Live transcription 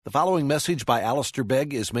The following message by Alistair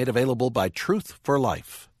Begg is made available by Truth for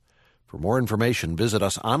Life. For more information, visit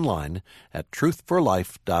us online at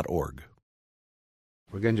truthforlife.org.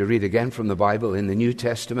 We're going to read again from the Bible in the New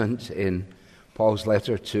Testament in Paul's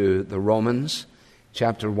letter to the Romans,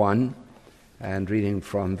 chapter 1, and reading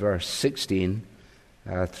from verse 16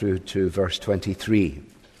 through to verse 23.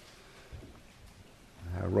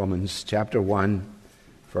 Romans chapter 1,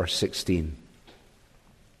 verse 16.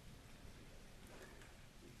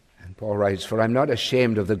 Paul writes, "For I'm not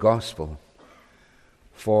ashamed of the gospel,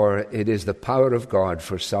 for it is the power of God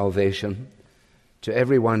for salvation to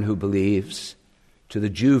everyone who believes, to the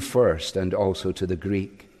Jew first and also to the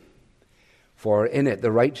Greek. For in it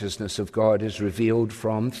the righteousness of God is revealed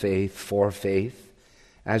from faith for faith,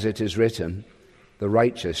 as it is written, the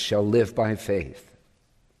righteous shall live by faith.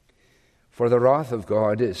 For the wrath of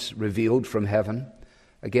God is revealed from heaven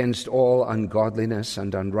against all ungodliness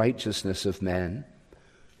and unrighteousness of men,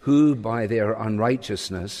 who by their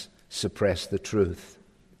unrighteousness suppress the truth.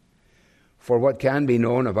 For what can be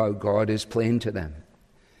known about God is plain to them,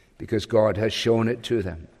 because God has shown it to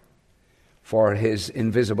them. For his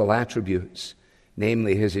invisible attributes,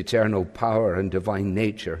 namely his eternal power and divine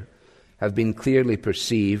nature, have been clearly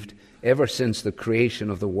perceived ever since the creation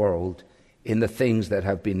of the world in the things that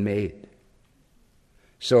have been made.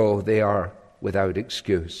 So they are without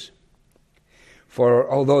excuse.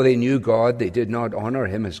 For although they knew God, they did not honor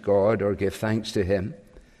him as God or give thanks to him,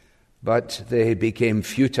 but they became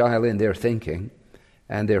futile in their thinking,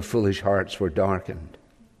 and their foolish hearts were darkened.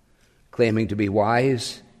 Claiming to be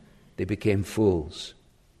wise, they became fools,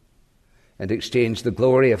 and exchanged the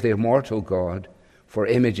glory of the immortal God for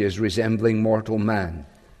images resembling mortal man,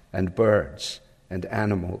 and birds, and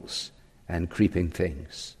animals, and creeping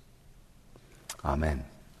things." Amen.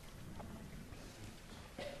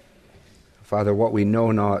 Father, what we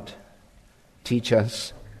know not, teach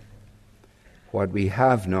us. What we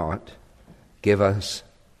have not, give us.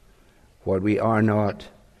 What we are not,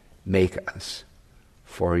 make us.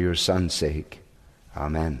 For your Son's sake.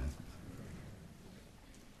 Amen.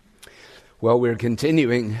 Well, we're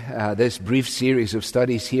continuing this brief series of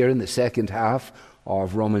studies here in the second half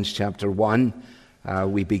of Romans chapter 1.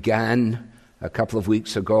 We began a couple of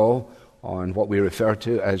weeks ago on what we refer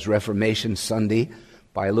to as Reformation Sunday,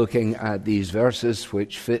 by looking at these verses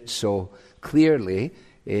which fit so clearly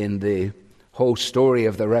in the whole story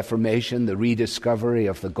of the Reformation, the rediscovery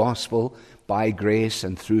of the gospel by grace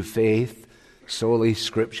and through faith, solely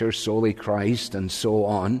Scripture, solely Christ, and so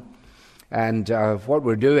on. And what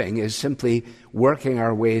we're doing is simply working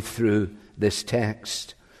our way through this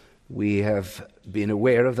text. We have been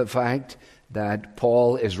aware of the fact that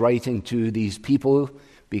Paul is writing to these people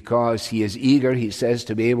because he is eager, he says,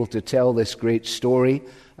 to be able to tell this great story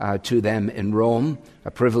to them in Rome,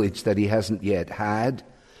 a privilege that he hasn't yet had.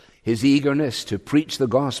 His eagerness to preach the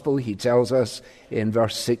gospel, he tells us in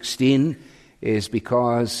verse 16, is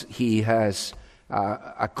because he has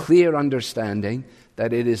a clear understanding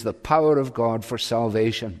that it is the power of God for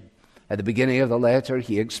salvation. At the beginning of the letter,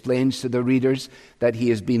 he explains to the readers that he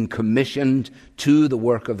has been commissioned to the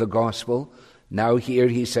work of the gospel. Now here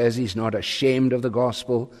he says he's not ashamed of the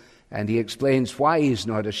gospel, and he explains why he's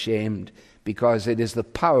not ashamed, because it is the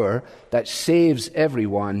power that saves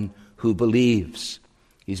everyone who believes.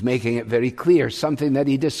 He's making it very clear, something that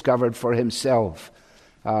he discovered for himself.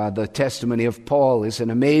 The testimony of Paul is an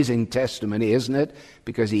amazing testimony, isn't it?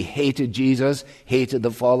 Because he hated Jesus, hated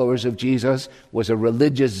the followers of Jesus, was a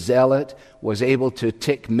religious zealot, was able to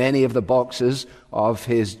tick many of the boxes of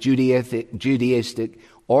his Judaistic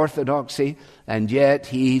orthodoxy, and yet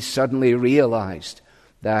he suddenly realized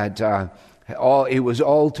that it was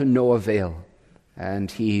all to no avail. And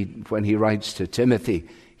when he writes to Timothy,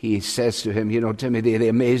 he says to him, Timothy, the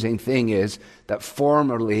amazing thing is that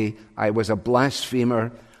formerly I was a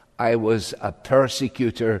blasphemer, I was a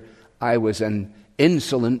persecutor, I was an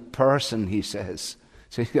insolent person, he says.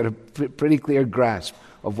 So he's got a pretty clear grasp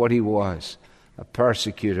of what he was. A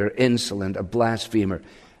persecutor, insolent, a blasphemer.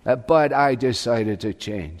 But I decided to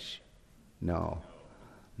change. No,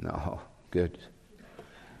 good.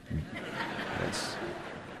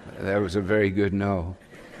 That was a very good no.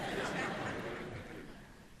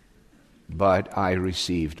 But I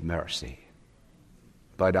received mercy.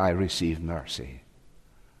 Now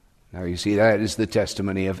you see, that is the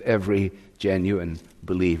testimony of every genuine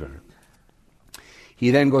believer. He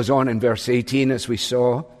then goes on in verse 18, as we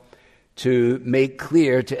saw, to make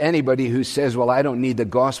clear to anybody who says, well, I don't need the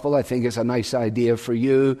gospel, I think it's a nice idea for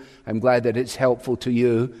you, I'm glad that it's helpful to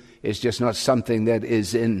you, it's just not something that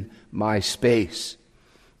is in my space.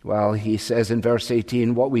 Well, he says in verse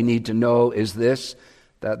 18, what we need to know is this,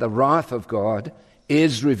 that the wrath of God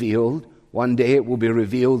is revealed. One day it will be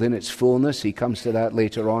revealed in its fullness. He comes to that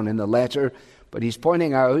later on in the letter. But he's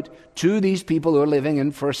pointing out to these people who are living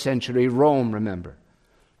in first century Rome, remember.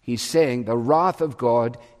 He's saying the wrath of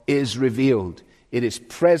God is revealed. It is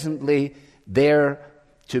presently there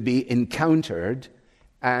to be encountered.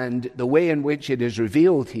 And the way in which it is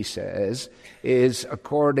revealed, he says, is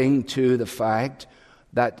according to the fact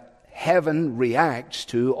that heaven reacts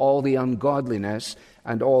to all the ungodliness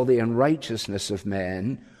and all the unrighteousness of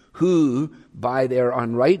men who, by their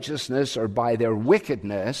unrighteousness or by their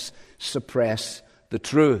wickedness, suppress the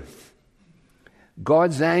truth.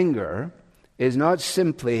 God's anger is not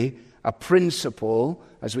simply a principle,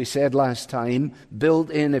 as we said last time,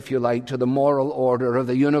 built in, if you like, to the moral order of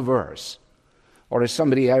the universe. Or as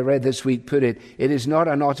somebody I read this week put it, it is not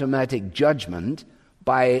an automatic judgment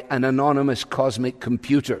by an anonymous cosmic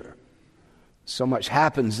computer. So much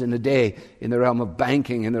happens in a day in the realm of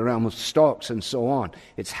banking, in the realm of stocks, and so on.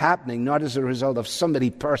 It's happening not as a result of somebody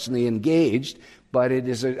personally engaged, but it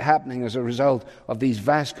is happening as a result of these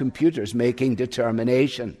vast computers making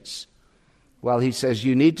determinations. Well, he says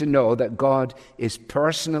you need to know that God is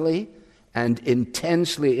personally and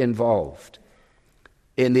intensely involved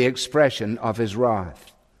in the expression of his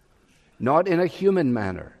wrath. Not in a human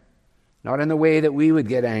manner, not in the way that we would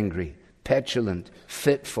get angry, petulant,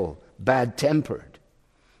 fitful, bad-tempered.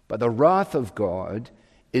 But the wrath of God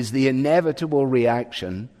is the inevitable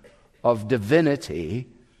reaction of divinity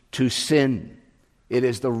to sin. It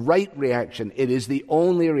is the right reaction. It is the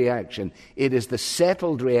only reaction. It is the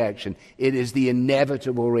settled reaction. It is the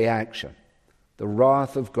inevitable reaction. The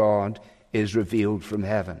wrath of God is revealed from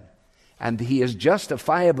heaven. And he is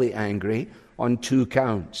justifiably angry on two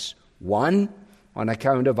counts. One, on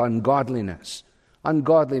account of ungodliness.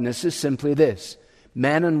 Ungodliness is simply this: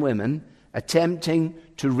 men and women attempting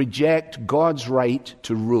to reject God's right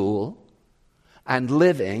to rule and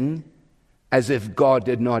living as if God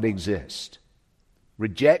did not exist.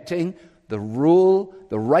 Rejecting the rule,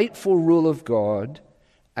 the rightful rule of God,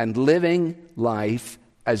 and living life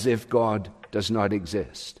as if God does not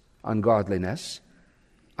exist. Ungodliness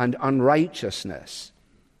and unrighteousness.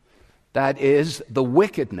 That is the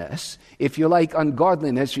wickedness, if you like,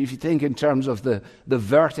 ungodliness, if you think in terms of the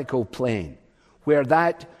vertical plane, where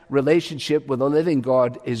that relationship with the living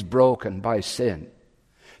God is broken by sin.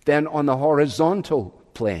 Then on the horizontal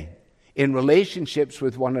plane, in relationships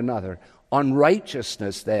with one another,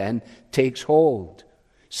 unrighteousness then takes hold.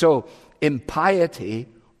 So impiety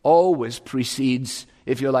always precedes,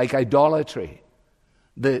 if you like, idolatry.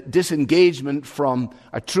 The disengagement from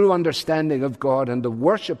a true understanding of God and the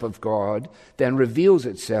worship of God then reveals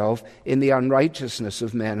itself in the unrighteousness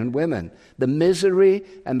of men and women. The misery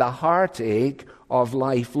and the heartache of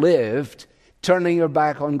life lived, turning your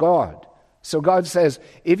back on God. So God says,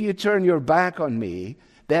 if you turn your back on me,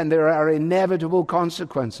 then there are inevitable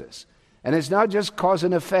consequences. And it's not just cause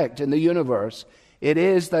and effect in the universe. It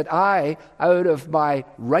is that I, out of my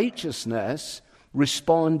righteousness,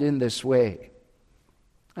 respond in this way.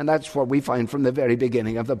 And that's what we find from the very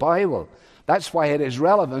beginning of the Bible. That's why it is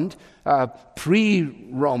relevant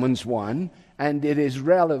pre-Romans 1, and it is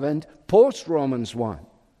relevant post-Romans 1.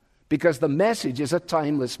 Because the message is a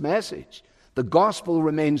timeless message. The gospel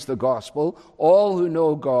remains the gospel. All who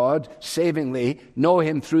know God savingly know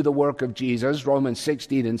him through the work of Jesus, Romans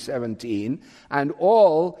 16 and 17, and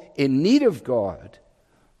all in need of God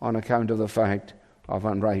on account of the fact of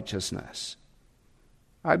unrighteousness.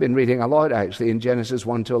 I've been reading a lot, actually, in Genesis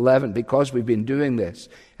 1 to 11 because we've been doing this.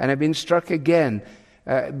 And I've been struck again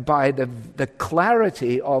by the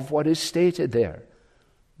clarity of what is stated there.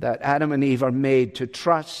 That Adam and Eve are made to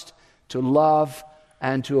trust, to love,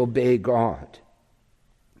 and to obey God.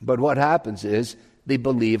 But what happens is they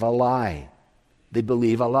believe a lie. They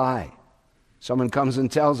believe a lie. Someone comes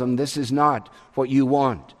and tells them, this is not what you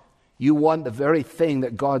want. You want the very thing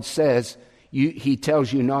that God says he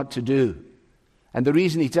tells you not to do. And the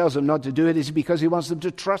reason he tells them not to do it is because he wants them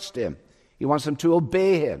to trust him. He wants them to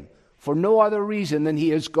obey him for no other reason than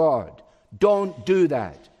he is God. Don't do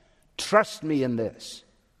that. Trust me in this.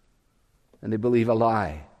 And they believe a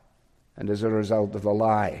lie. And as a result of the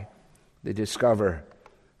lie, they discover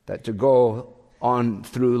that to go on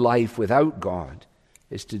through life without God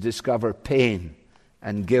is to discover pain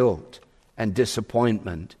and guilt and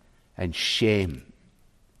disappointment and shame.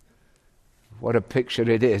 What a picture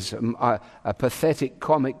it is, a pathetic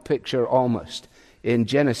comic picture almost. In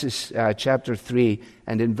Genesis chapter 3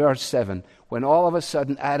 and in verse 7, when all of a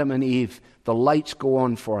sudden Adam and Eve, the lights go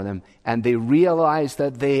on for them and they realize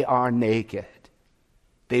that they are naked.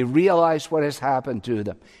 They realize what has happened to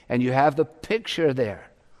them. And you have the picture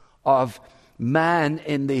there of man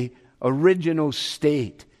in the original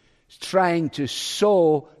state, trying to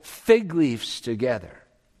sew fig leaves together,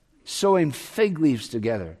 sewing fig leaves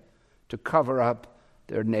together to cover up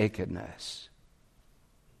their nakedness.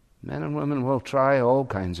 Men and women will try all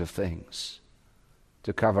kinds of things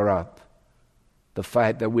to cover up the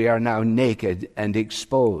fact that we are now naked and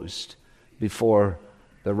exposed before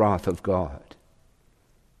the wrath of God.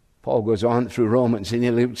 Paul goes on through Romans, and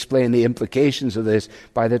he'll explain the implications of this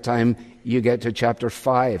by the time you get to chapter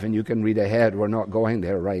 5, and you can read ahead. We're not going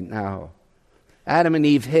there right now. Adam and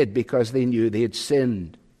Eve hid because they knew they had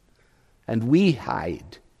sinned, and we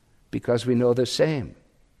hide because we know the same.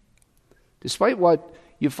 Despite what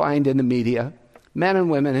you find in the media, men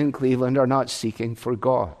and women in Cleveland are not seeking for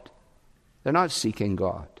God. They're not seeking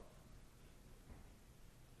God.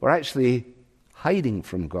 We're actually hiding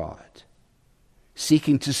from God,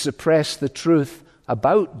 seeking to suppress the truth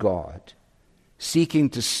about God, seeking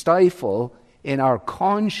to stifle in our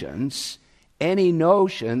conscience any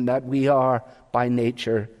notion that we are by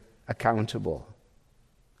nature accountable.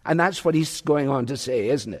 And that's what he's going on to say,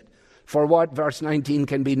 isn't it? For what, verse 19,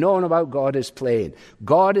 can be known about God is plain.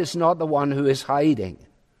 God is not the one who is hiding.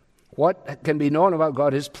 What can be known about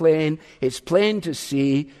God is plain. It's plain to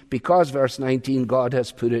see because, verse 19, God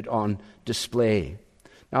has put it on display.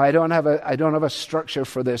 Now, I don't have a structure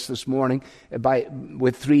for this morning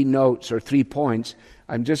with 3 notes or 3 points.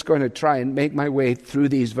 I'm just going to try and make my way through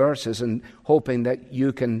these verses and hoping that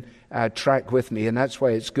you can track with me. And that's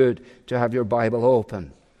why it's good to have your Bible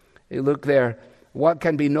open. You look there. What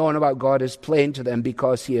can be known about God is plain to them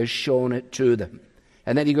because he has shown it to them.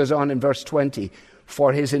 And then he goes on in verse 20.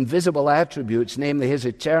 For his invisible attributes, namely his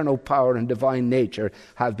eternal power and divine nature,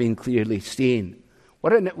 have been clearly seen.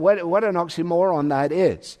 What an oxymoron that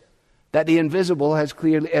is. That the invisible has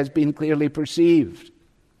been clearly perceived.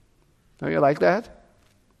 Don't you like that?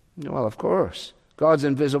 Well, of course. God's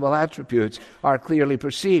invisible attributes are clearly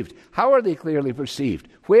perceived. How are they clearly perceived?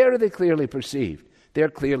 Where are they clearly perceived? They're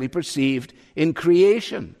clearly perceived in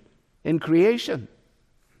creation. In creation.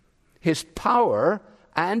 His power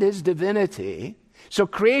and his divinity. So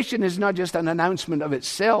creation is not just an announcement of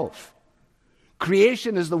itself.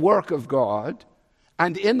 Creation is the work of God.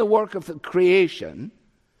 And in the work of the creation,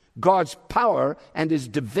 God's power and his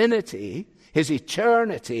divinity, his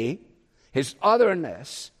eternity, his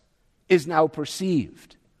otherness is now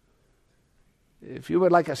perceived. If you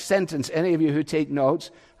would like a sentence, any of you who take notes,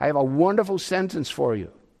 I have a wonderful sentence for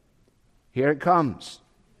you. Here it comes.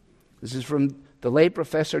 This is from the late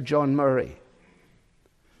Professor John Murray.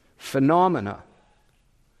 Phenomena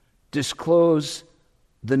disclose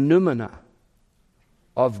the noumena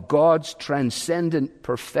of God's transcendent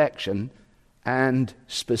perfection and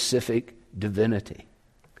specific divinity.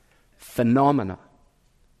 Phenomena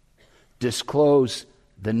disclose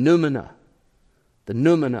the noumena. The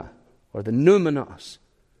noumena, or the noumenos,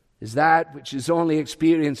 is that which is only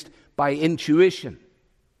experienced by intuition,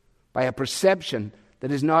 by a perception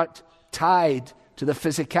that is not tied to the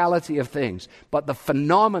physicality of things. But the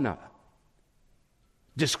phenomena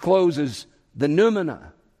discloses the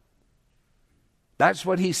noumena. That's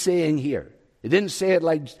what he's saying here. He didn't say it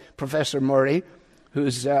like Professor Murray, who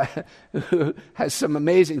has some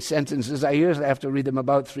amazing sentences. I usually have to read them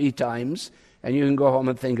about 3 times, and you can go home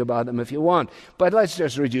and think about them if you want. But let's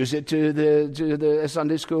just reduce it to the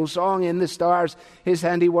Sunday school song, "In the stars his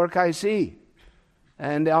handiwork I see,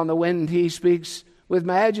 and on the wind he speaks with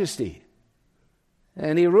majesty,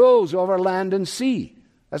 and he rules over land and sea."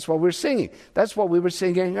 That's what we're singing. That's what we were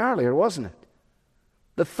singing earlier, wasn't it?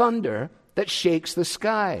 The thunder that shakes the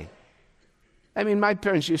sky. I mean, my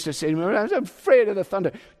parents used to say to me, "I was afraid of the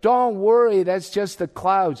thunder." Don't worry, that's just the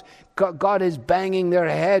clouds. God is banging their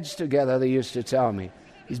heads together, they used to tell me.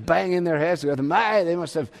 He's banging their heads together. My, they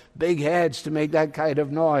must have big heads to make that kind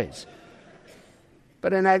of noise.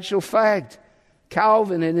 But in actual fact,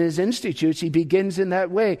 Calvin in his Institutes, he begins in that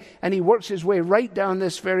way, and he works his way right down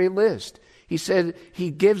this very list. He said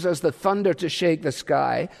he gives us the thunder to shake the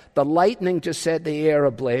sky, the lightning to set the air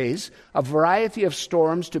ablaze, a variety of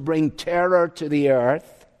storms to bring terror to the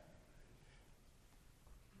earth.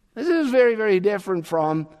 This is very, very different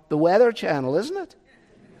from the Weather Channel, isn't it?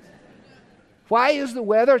 Why is the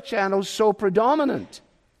Weather Channel so predominant?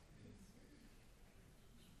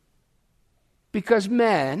 Because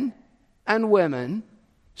men and women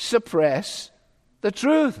suppress the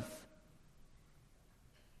truth.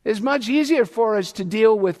 It's much easier for us to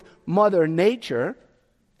deal with Mother Nature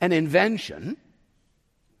and invention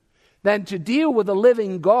than to deal with a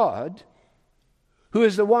living God who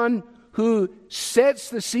is the one who sets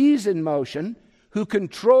the seas in motion, who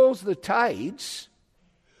controls the tides,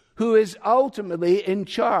 who is ultimately in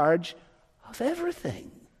charge of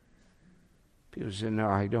everything. People say, no,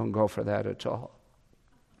 I don't go for that at all.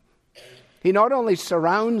 He not only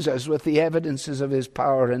surrounds us with the evidences of his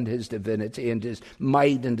power and his divinity and his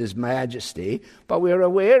might and his majesty, but we are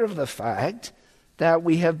aware of the fact that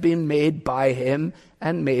we have been made by him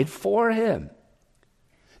and made for him.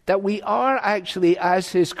 That we are actually,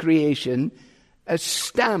 as his creation,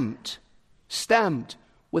 stamped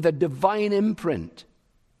with a divine imprint.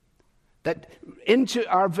 That into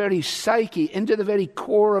our very psyche, into the very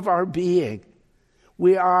core of our being,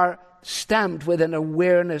 we are stamped with an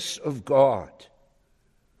awareness of God.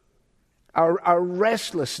 Our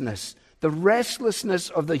restlessness, the restlessness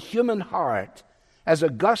of the human heart, as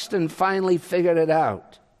Augustine finally figured it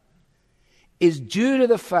out, is due to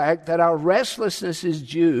the fact that our restlessness is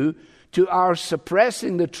due to our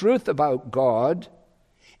suppressing the truth about God,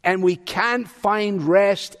 and we can't find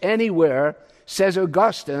rest anywhere, says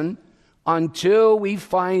Augustine, until we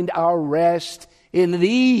find our rest in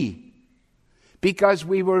thee. Because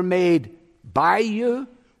we were made by you,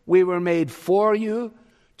 we were made for you,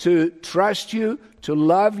 to trust you, to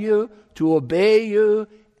love you, to obey you,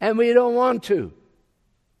 and we don't want to.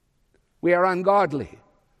 We are ungodly.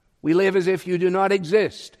 We live as if you do not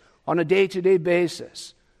exist on a day-to-day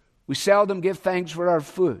basis. We seldom give thanks for our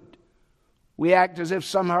food. We act as if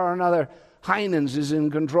somehow or another Heinens is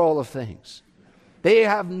in control of things. They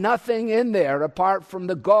have nothing in there apart from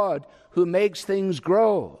the God who makes things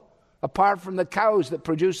grow, apart from the cows that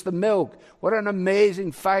produce the milk. What an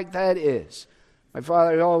amazing fact that is. My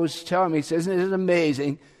father always tells me, he says, isn't it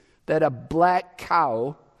amazing that a black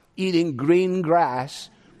cow eating green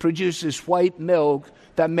grass produces white milk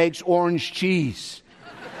that makes orange cheese?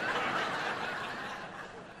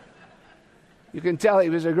 You can tell he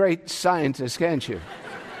was a great scientist, can't you?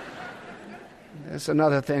 That's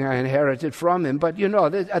another thing I inherited from him. But you know,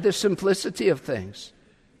 the simplicity of things.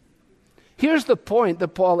 Here's the point that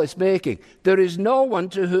Paul is making. There is no one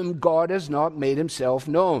to whom God has not made himself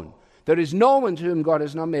known. There is no one to whom God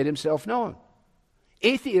has not made himself known.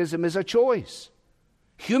 Atheism is a choice.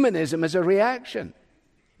 Humanism is a reaction.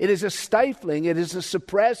 It is a stifling, it is a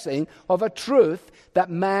suppressing of a truth that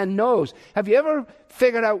man knows. Have you ever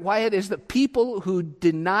figured out why it is that people who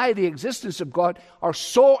deny the existence of God are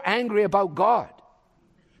so angry about God?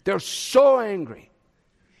 They're so angry.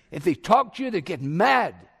 If they talk to you, they get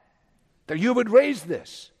mad that you would raise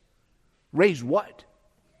this. Raise what?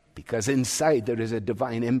 Because inside there is a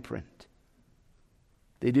divine imprint.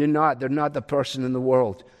 They're not the person in the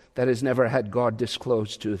world that has never had God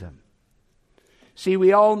disclosed to them. See,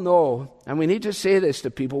 we all know, and we need to say this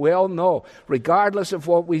to people, we all know, regardless of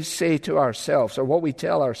what we say to ourselves or what we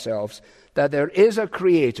tell ourselves, that there is a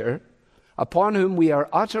Creator upon whom we are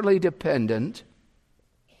utterly dependent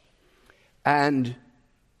and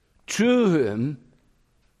to whom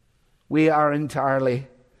we are entirely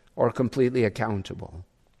or completely accountable.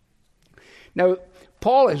 Now,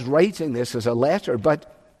 Paul is writing this as a letter,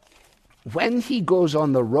 but when he goes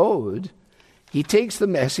on the road, he takes the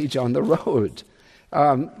message on the road.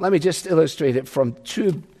 Let me just illustrate it from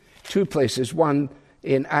two places. One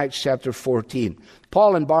in Acts chapter 14.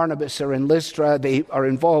 Paul and Barnabas are in Lystra. They are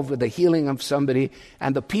involved with the healing of somebody,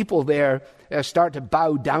 and the people there start to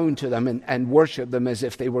bow down to them and worship them as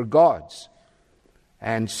if they were gods.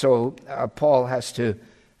 And so Paul has to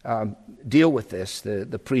deal with this.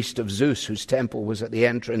 The priest of Zeus, whose temple was at the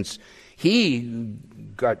entrance, he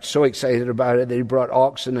got so excited about it that he brought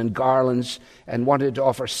oxen and garlands and wanted to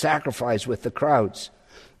offer sacrifice with the crowds.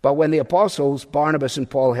 But when the apostles, Barnabas and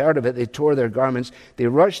Paul, heard of it, they tore their garments. They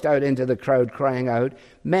rushed out into the crowd, crying out,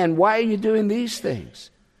 "Men, why are you doing these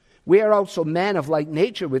things? We are also men of like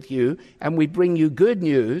nature with you, and we bring you good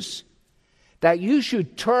news, that you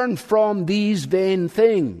should turn from these vain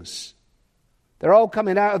things." They're all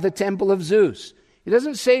coming out of the temple of Zeus. He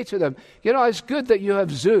doesn't say to them, it's good that you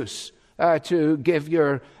have Zeus to give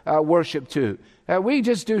your worship to. We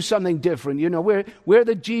just do something different. We're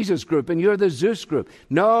the Jesus group and you're the Zeus group.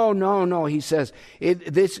 No. He says,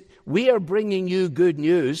 we are bringing you good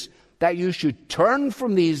news that you should turn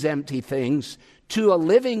from these empty things to a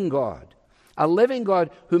living God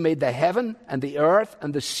who made the heaven and the earth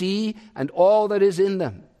and the sea and all that is in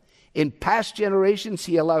them. In past generations,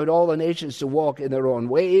 he allowed all the nations to walk in their own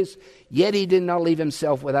ways, yet he did not leave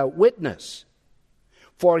himself without witness,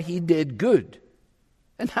 for he did good.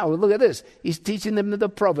 And now look at this. He's teaching them the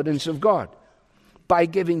providence of God by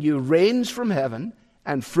giving you rains from heaven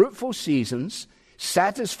and fruitful seasons,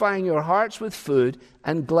 satisfying your hearts with food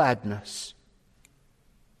and gladness.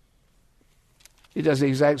 He does the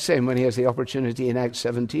exact same when he has the opportunity in Acts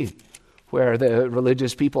 17. Where the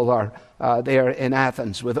religious people are in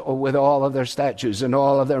Athens with all of their statues and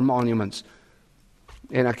all of their monuments.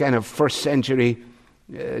 in a kind of first century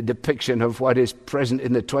depiction of what is present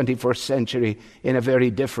in the 21st century in a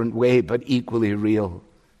very different way, but equally real.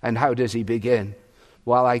 And how does he begin?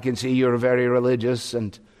 Well, I can see you're very religious,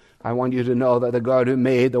 and I want you to know that the God who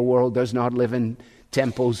made the world does not live in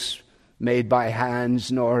temples made by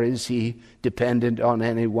hands, nor is he dependent on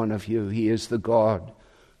any one of you. He is the God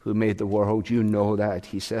who made the world. You know that,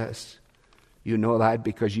 he says. You know that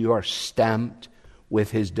because you are stamped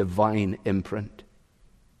with his divine imprint.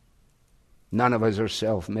 None of us are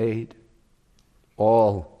self-made.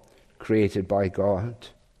 All created by God.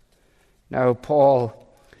 Now, Paul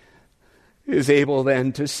is able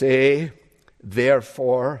then to say,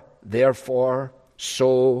 therefore,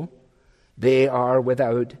 so they are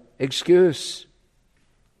without excuse.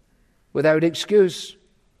 Without excuse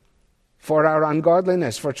for our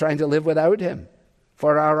ungodliness, for trying to live without him,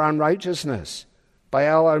 for our unrighteousness, by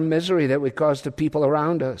all our misery that we cause to people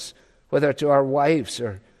around us, whether to our wives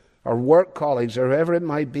or our work colleagues or whoever it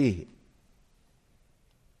might be.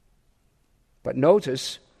 But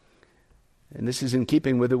notice, and this is in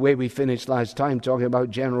keeping with the way we finished last time, talking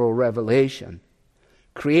about general revelation,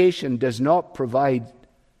 creation does not provide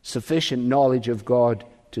sufficient knowledge of God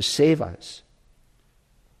to save us.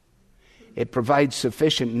 It provides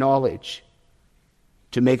sufficient knowledge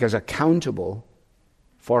to make us accountable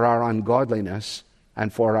for our ungodliness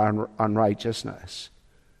and for our unrighteousness.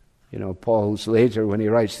 You know, Paul's later, when he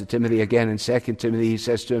writes to Timothy again in 2 Timothy, he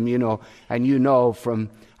says to him,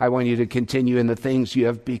 I want you to continue in the things you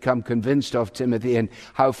have become convinced of, Timothy, and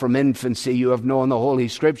how from infancy you have known the Holy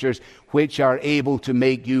Scriptures, which are able to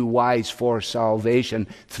make you wise for salvation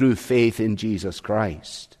through faith in Jesus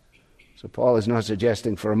Christ. So Paul is not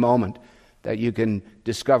suggesting for a moment that you can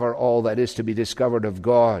discover all that is to be discovered of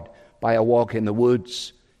God by a walk in the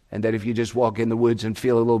woods, and that if you just walk in the woods and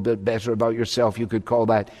feel a little bit better about yourself, you could call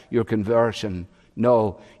that your conversion.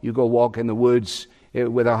 No, you go walk in the woods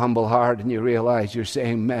with a humble heart and you realize you're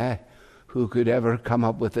saying, man, who could ever come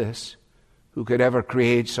up with this? Who could ever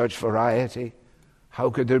create such variety? How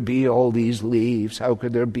could there be all these leaves? How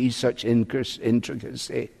could there be such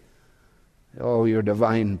intricacy? Oh, your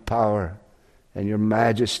divine power and your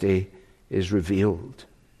majesty is revealed.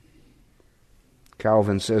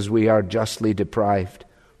 Calvin says we are justly deprived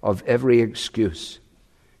of every excuse,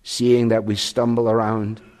 seeing that we stumble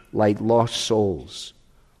around like lost souls,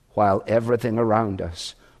 while everything around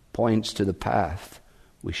us points to the path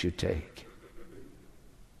we should take.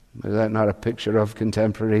 Is that not a picture of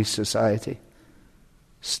contemporary society?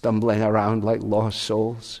 Stumbling around like lost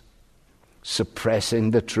souls, suppressing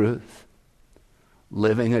the truth,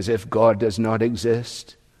 living as if God does not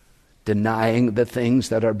exist, denying the things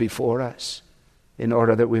that are before us in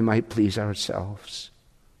order that we might please ourselves.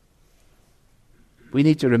 We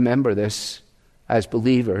need to remember this as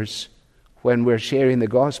believers when we're sharing the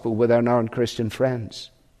gospel with our non-Christian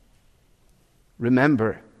friends.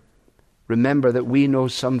 Remember that we know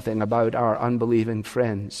something about our unbelieving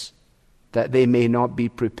friends that they may not be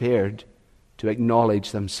prepared to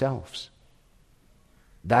acknowledge themselves.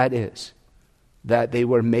 That is, that they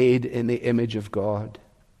were made in the image of God,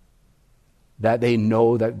 that they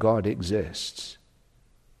know that God exists.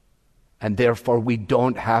 And therefore we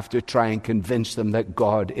don't have to try and convince them that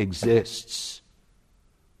God exists.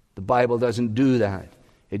 The Bible doesn't do that.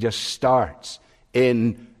 It just starts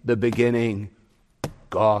in the beginning,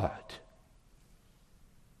 God.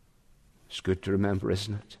 It's good to remember,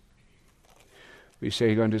 isn't it? We say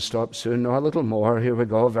you're going to stop soon. No, a little more. Here we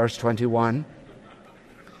go, verse 21.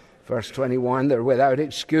 Verse 21, they're without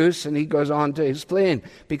excuse, and he goes on to explain,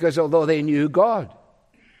 because although they knew God,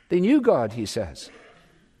 he says,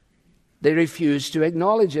 they refused to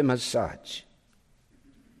acknowledge him as such.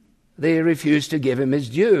 They refused to give him his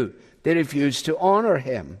due. They refused to honor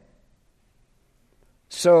him.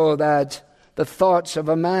 So that the thoughts of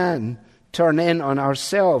a man turn in on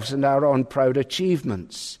ourselves and our own proud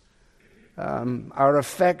achievements, our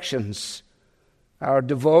affections, our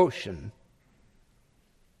devotion.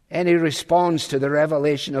 Any response to the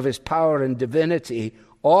revelation of his power and divinity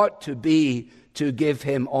ought to be to give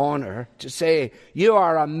him honor, to say, you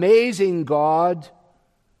are amazing, God.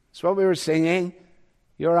 That's what we were singing.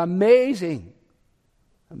 You're amazing.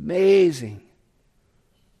 Amazing.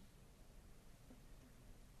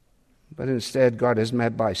 But instead, God is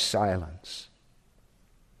met by silence.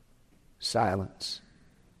 Silence.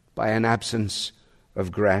 By an absence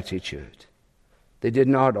of gratitude. They did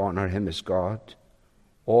not honor him as God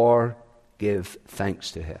or give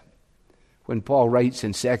thanks to him. When Paul writes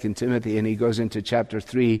in 2 Timothy and he goes into chapter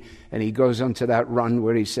 3 and he goes onto that run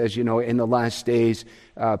where he says, in the last days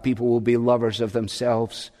people will be lovers of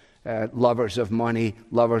themselves, lovers of money,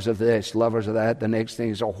 lovers of this, lovers of that. The next thing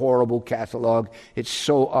is a horrible catalog. It's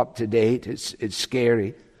so up to date. It's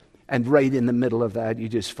scary. And right in the middle of that, you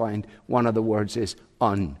just find one of the words is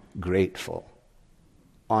ungrateful.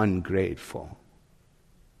 Ungrateful.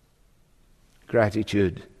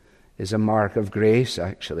 Gratitude is a mark of grace,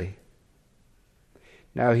 actually.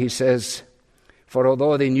 Now he says, for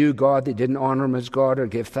although they knew God, they didn't honor him as God or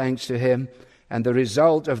give thanks to him. And the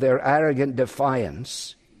result of their arrogant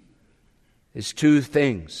defiance is two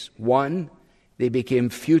things. One, they became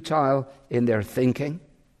futile in their thinking.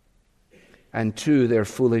 And two, their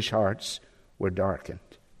foolish hearts were darkened.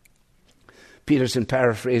 Peterson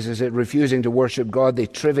paraphrases it, refusing to worship God, they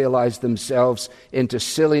trivialized themselves into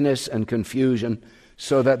silliness and confusion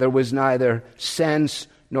so that there was neither sense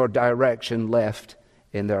nor direction left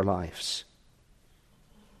in their lives.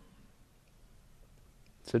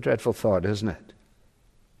 It's a dreadful thought, isn't it?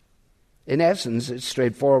 In essence, it's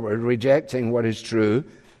straightforward. Rejecting what is true,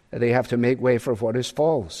 they have to make way for what is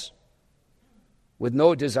false. With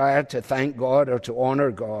no desire to thank God or to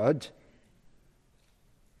honor God,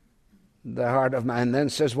 the heart of man then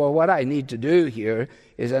says, well, what I need to do here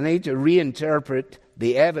is I need to reinterpret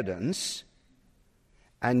the evidence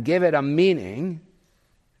and give it a meaning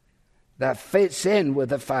that fits in with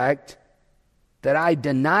the fact that I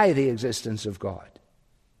deny the existence of God.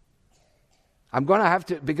 I'm going to have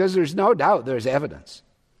to, because there's no doubt there's evidence.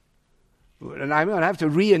 And I'm going to have to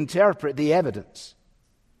reinterpret the evidence.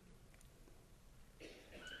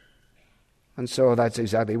 And so that's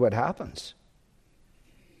exactly what happens.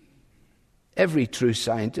 Every true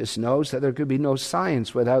scientist knows that there could be no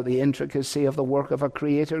science without the intricacy of the work of a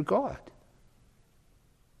creator God.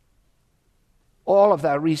 All of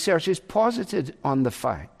that research is posited on the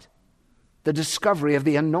fact, the discovery of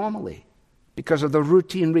the anomaly, because of the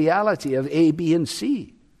routine reality of A, B, and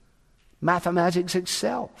C. Mathematics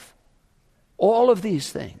itself. All of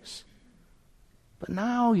these things. But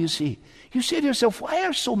now you say to yourself, why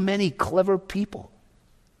are so many clever people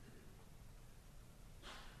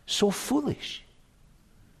so foolish?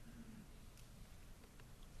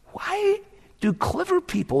 Why do clever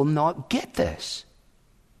people not get this?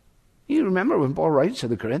 You remember when Paul writes to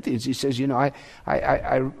the Corinthians, he says,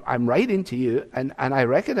 I'm writing to you, and I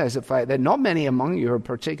recognize the fact that not many among you are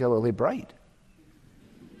particularly bright.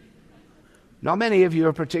 Not many of you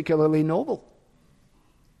are particularly noble.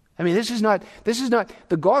 I mean, this is not,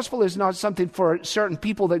 the gospel is not something for certain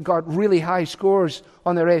people that got really high scores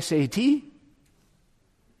on their SAT.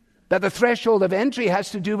 That the threshold of entry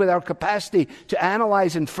has to do with our capacity to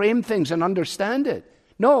analyze and frame things and understand it.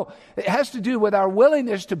 No, it has to do with our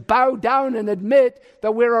willingness to bow down and admit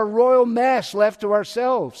that we're a royal mess left to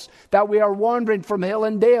ourselves, that we are wandering from hill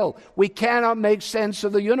and dale. We cannot make sense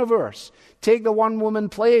of the universe. Take the one-woman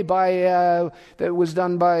play that was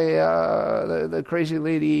done by the crazy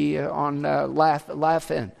lady on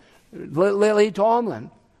Laugh-In, Lily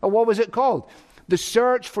Tomlin. What was it called? The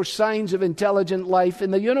Search for Signs of Intelligent Life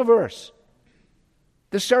in the Universe.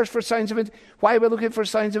 The search for signs of why are we looking for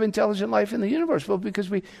signs of intelligent life in the universe? Well, because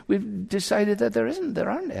we've decided that there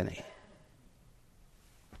aren't any.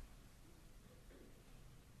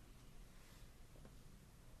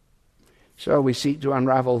 So we seek to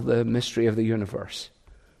unravel the mystery of the universe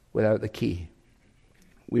without the key.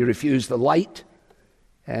 We refuse the light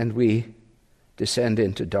and we descend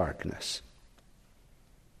into darkness.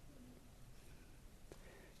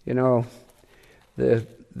 You know, the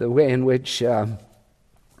way in which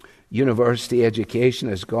university education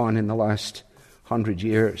has gone in the last 100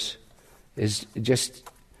 years is just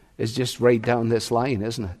right down this line,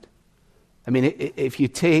 isn't it? I mean, if you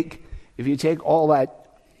take all that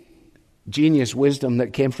genius wisdom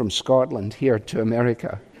that came from Scotland here to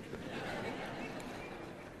America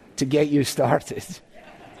to get you started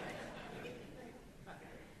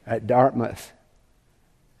at Dartmouth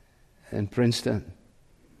and Princeton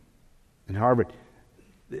and Harvard,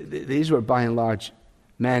 these were by and large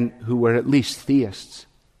men who were at least theists.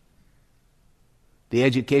 The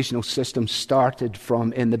educational system started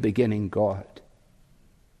from, in the beginning, God.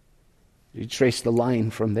 You trace the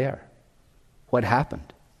line from there. What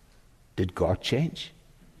happened? Did God change?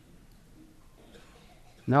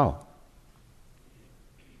 No.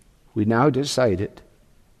 We now decided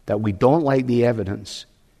that we don't like the evidence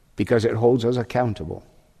because it holds us accountable.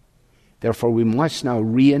 Therefore, we must now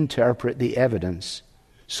reinterpret the evidence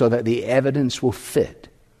so that the evidence will fit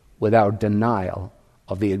with our denial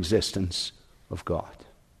of the existence of God.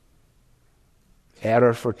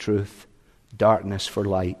 Error for truth, darkness for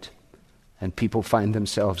light, and people find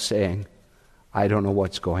themselves saying, I don't know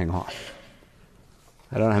what's going on.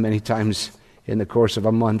 I don't know how many times in the course of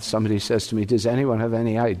a month, somebody says to me, does anyone have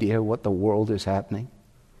any idea what the world is happening?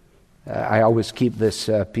 I always keep this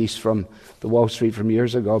piece from the Wall Street from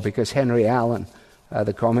years ago because Henry Allen,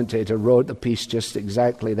 the commentator, wrote the piece just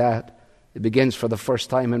exactly that. It begins, for the first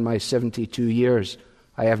time in my 72 years,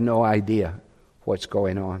 I have no idea what's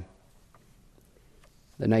going on.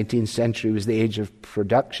 The 19th century was the age of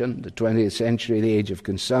production, the 20th century the age of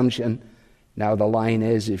consumption. Now the line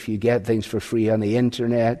is, if you get things for free on the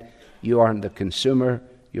internet, you aren't the consumer,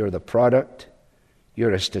 you're the product.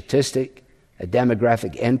 You're a statistic, a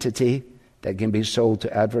demographic entity that can be sold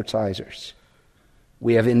to advertisers.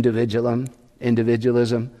 We have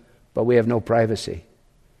individualism, but we have no privacy.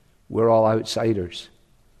 We're all outsiders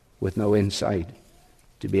with no inside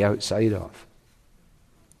to be outside of.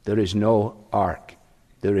 There is no arc.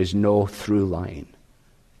 There is no through line.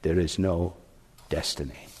 There is no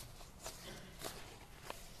destiny.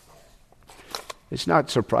 It's not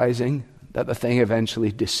surprising that the thing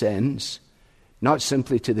eventually descends, not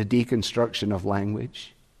simply to the deconstruction of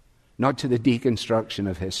language, not to the deconstruction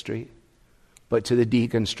of history, but to the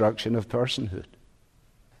deconstruction of personhood.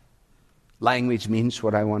 Language means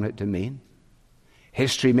what I want it to mean.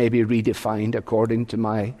 History may be redefined according to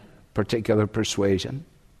my particular persuasion.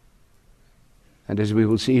 And as we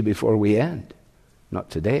will see before we end, not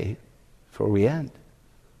today, before we end,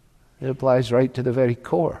 it applies right to the very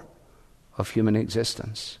core of human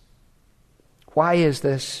existence. Why is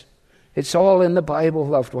this? It's all in the Bible,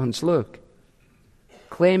 loved ones. Look.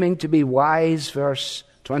 Claiming to be wise, verse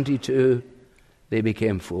 22, they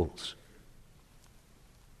became fools.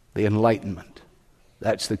 The Enlightenment.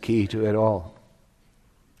 That's the key to it all.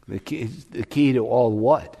 The key to all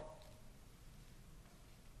what?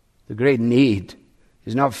 The great need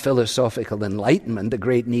is not philosophical enlightenment. The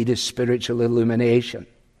great need is spiritual illumination.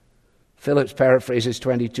 Phillips paraphrases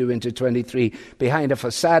 22 into 23. Behind a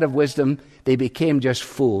facade of wisdom, they became just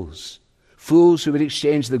fools. Fools who would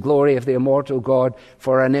exchange the glory of the immortal God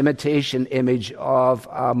for an imitation image of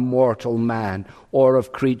a mortal man or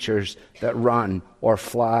of creatures that run or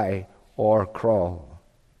fly or crawl.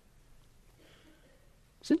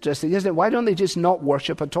 It's interesting, isn't it? Why don't they just not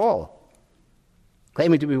worship at all?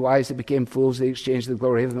 Claiming to be wise, they became fools. They exchanged the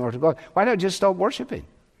glory of the immortal God. Why not just stop worshiping?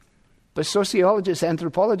 But sociologists,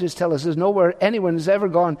 anthropologists tell us there's nowhere anyone has ever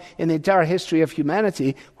gone in the entire history of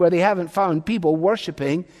humanity where they haven't found people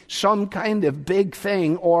worshiping some kind of big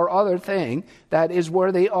thing or other thing that is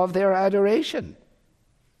worthy of their adoration.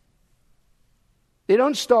 They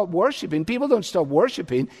don't stop worshiping. People don't stop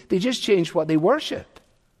worshiping. They just change what they worship.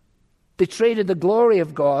 They traded the glory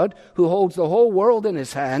of God, who holds the whole world in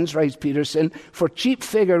his hands, writes Peterson, for cheap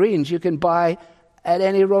figurines you can buy at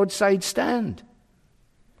any roadside stand.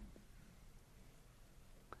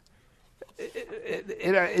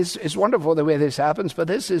 It's wonderful the way this happens, but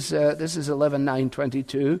this is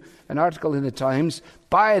 11:9:22, an article in the Times.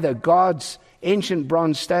 By the gods, ancient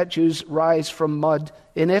bronze statues rise from mud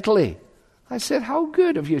in Italy. I said, how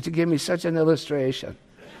good of you to give me such an illustration.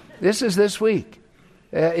 This is this week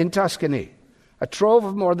in Tuscany. A trove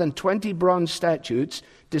of more than 20 bronze statues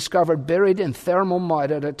discovered buried in thermal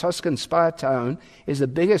mud at a Tuscan spa town is the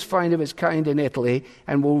biggest find of its kind in Italy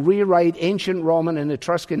and will rewrite ancient Roman and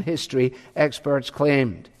Etruscan history, experts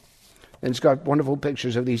claimed. And it's got wonderful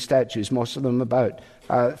pictures of these statues, most of them about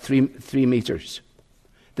 3 meters.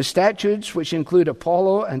 The statues, which include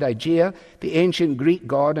Apollo and Aegea, the ancient Greek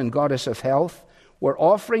god and goddess of health, were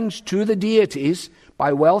offerings to the deities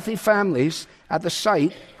by wealthy families at the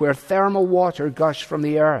site where thermal water gushed from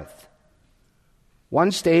the earth.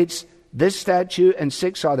 One states, this statue and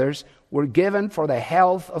 6 others were given for the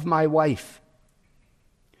health of my wife.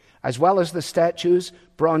 As well as the statues,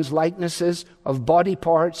 bronze likenesses of body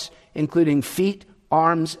parts, including feet,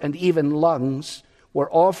 arms, and even lungs,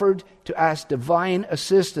 were offered to ask divine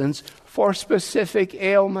assistance for specific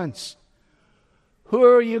ailments. Who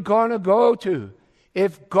are you going to go to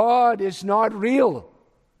if God is not real?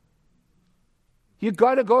 You've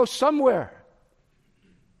got to go somewhere.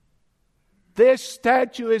 This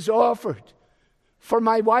statue is offered for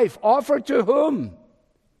my wife. Offered to whom?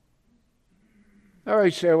 All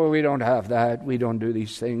right, say, well, we don't have that. We don't do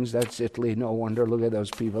these things. That's Italy. No wonder. Look at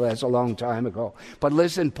those people. That's a long time ago. But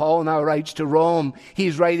listen, Paul now writes to Rome.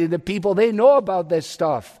 He's writing to people. They know about this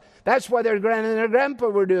stuff. That's what their grand and their grandpa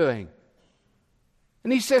were doing.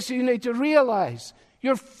 And he says, you need to realize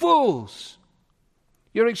you're fools.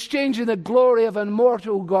 You're exchanging the glory of an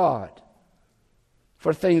immortal God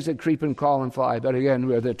for things that creep and crawl and fly. But again,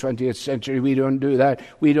 we're the 20th century. We don't do that.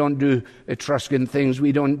 We don't do Etruscan things.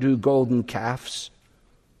 We don't do golden calves.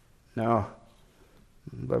 No.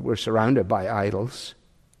 But we're surrounded by idols.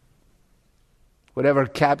 Whatever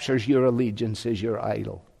captures your allegiance is your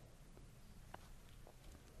idol.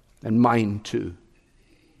 And mine too.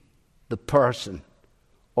 The person,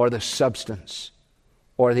 or the substance,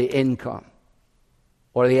 or the income,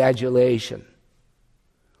 or the adulation.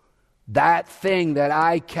 That thing that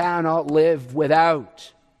I cannot live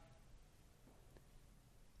without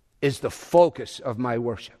is the focus of my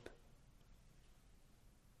worship.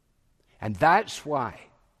 And that's why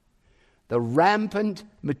the rampant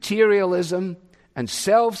materialism and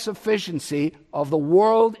self-sufficiency of the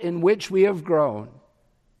world in which we have grown,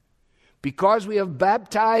 because we have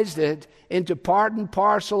baptized it into part and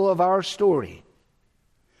parcel of our story,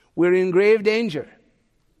 we're in grave danger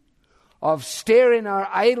of staring our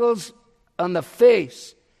idols on the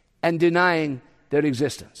face and denying their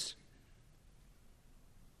existence.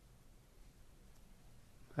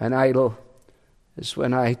 An idol is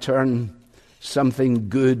when I turn something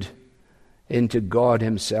good into God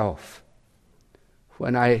Himself,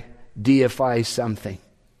 when I deify something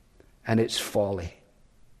and it's folly.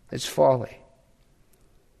 It's folly.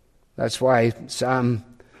 That's why Psalm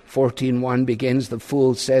 14:1 begins, "The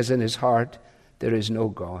fool says in his heart, there is no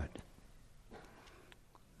God."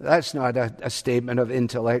 That's not a statement of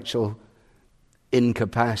intellectual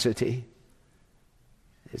incapacity.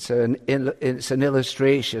 It's an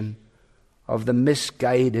illustration of the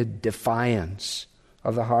misguided defiance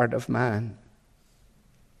of the heart of man.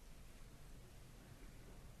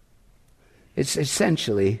 It's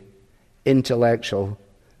essentially intellectual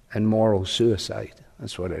and moral suicide.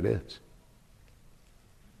 That's what it is.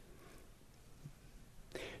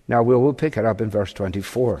 Now we'll pick it up in verse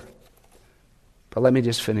 24. But let me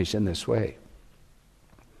just finish in this way.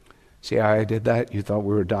 See how I did that? You thought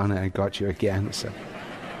we were done and I got you again. So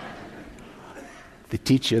they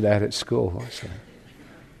teach you that at school. So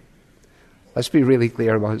let's be really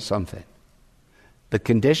clear about something. The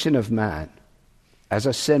condition of man as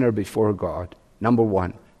a sinner before God, number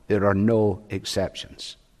one, there are no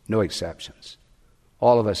exceptions. No exceptions.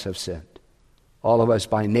 All of us have sinned. All of us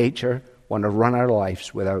by nature want to run our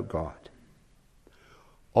lives without God.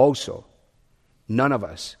 Also, none of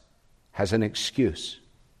us has an excuse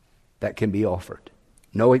that can be offered.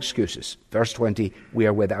 No excuses. Verse 20, we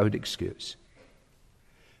are without excuse.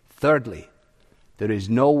 Thirdly, there is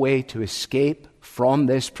no way to escape from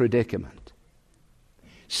this predicament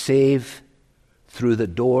save through the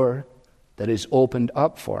door that is opened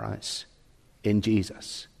up for us in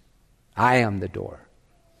Jesus. I am the door.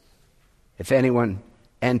 If anyone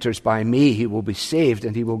enters by me, he will be saved,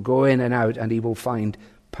 and he will go in and out, and he will find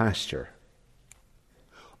pasture.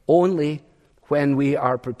 Only when we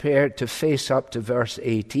are prepared to face up to verse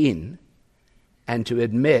 18 and to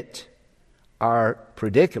admit our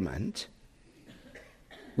predicament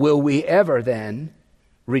will we ever then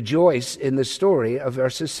rejoice in the story of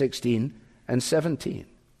verses 16 and 17.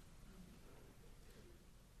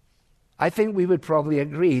 I think we would probably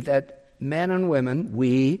agree that men and women,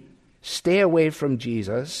 we stay away from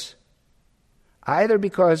Jesus either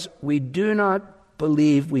because we do not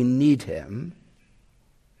believe we need Him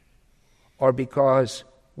or because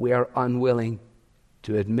we are unwilling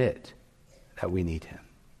to admit that we need Him.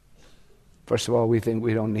 First of all, we think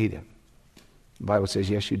we don't need Him. The Bible says,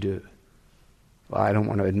 yes, you do. Well, I don't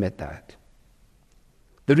want to admit that.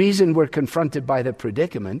 The reason we're confronted by the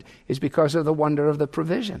predicament is because of the wonder of the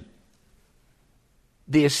provision.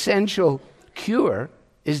 The essential cure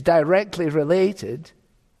is directly related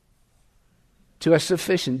to a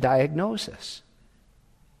sufficient diagnosis.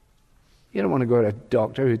 You don't want to go to a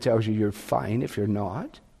doctor who tells you you're fine if you're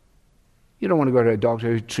not. You don't want to go to a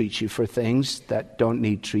doctor who treats you for things that don't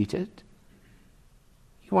need treated.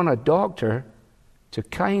 You want a doctor to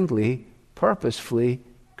kindly, purposefully,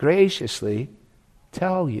 graciously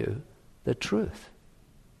tell you the truth.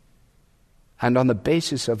 And on the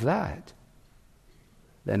basis of that,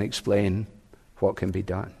 then explain what can be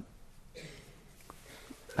done.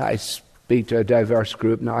 I speak to a diverse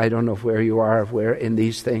group. Now, I don't know where you are, where in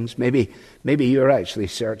these things. Maybe you're actually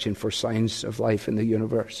searching for signs of life in the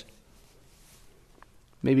universe.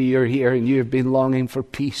 Maybe you're here and you've been longing for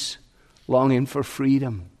peace, longing for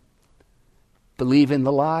freedom. Believe in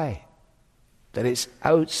the lie that it's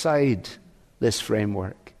outside this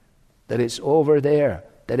framework, that it's over there,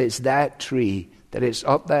 that it's that tree, that it's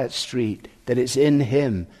up that street, that it's in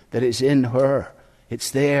him, that it's in her.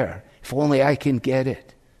 It's there. If only I can get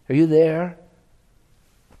it. Are you there?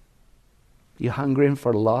 Are you hungering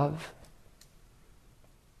for love?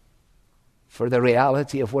 For the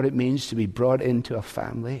reality of what it means to be brought into a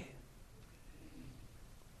family?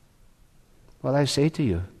 Well, I say to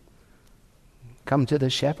you, come to the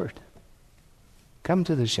shepherd. Come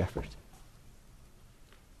to the shepherd.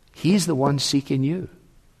 He's the one seeking you.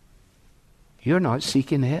 You're not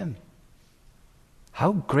seeking him.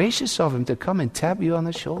 How gracious of him to come and tap you on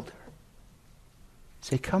the shoulder.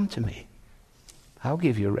 Say, come to me. I'll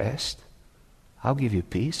give you rest. I'll give you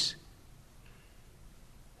peace.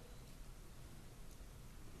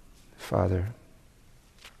 Father,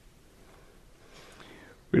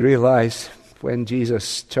 we realize when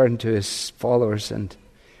Jesus turned to his followers and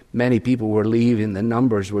many people were leaving, the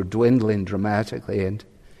numbers were dwindling dramatically, and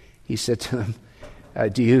he said to them,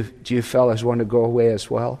 do you fellas want to go away as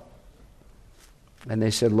well? And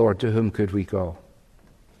they said, Lord, to whom could we go?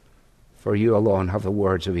 For you alone have the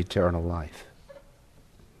words of eternal life.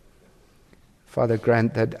 Father,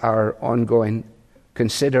 grant that our ongoing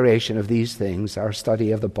consideration of these things, our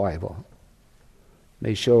study of the Bible,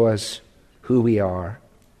 may show us who we are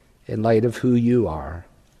in light of who you are,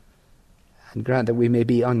 and grant that we may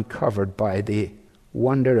be uncovered by the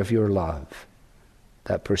wonder of your love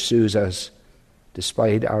that pursues us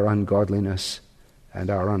despite our ungodliness and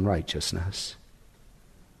our unrighteousness.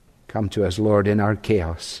 Come to us, Lord, in our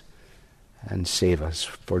chaos, and save us.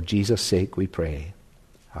 For Jesus' sake we pray.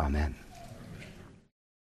 Amen.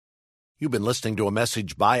 You've been listening to a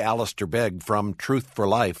message by Alistair Begg from Truth for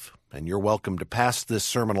Life, and you're welcome to pass this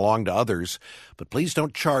sermon along to others, but please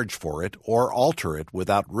don't charge for it or alter it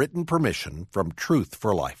without written permission from Truth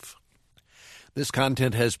for Life. This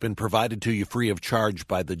content has been provided to you free of charge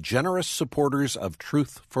by the generous supporters of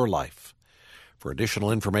Truth for Life. For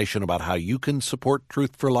additional information about how you can support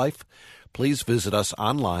Truth for Life, please visit us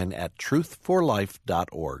online at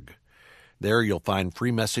truthforlife.org. There you'll find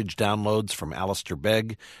free message downloads from Alistair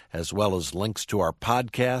Begg, as well as links to our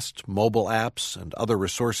podcast, mobile apps, and other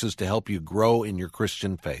resources to help you grow in your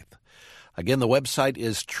Christian faith. Again, the website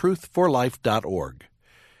is truthforlife.org.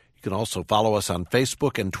 You can also follow us on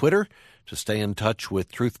Facebook and Twitter to stay in touch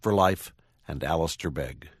with Truth for Life and Alistair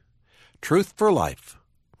Begg. Truth for Life,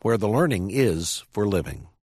 where the learning is for living.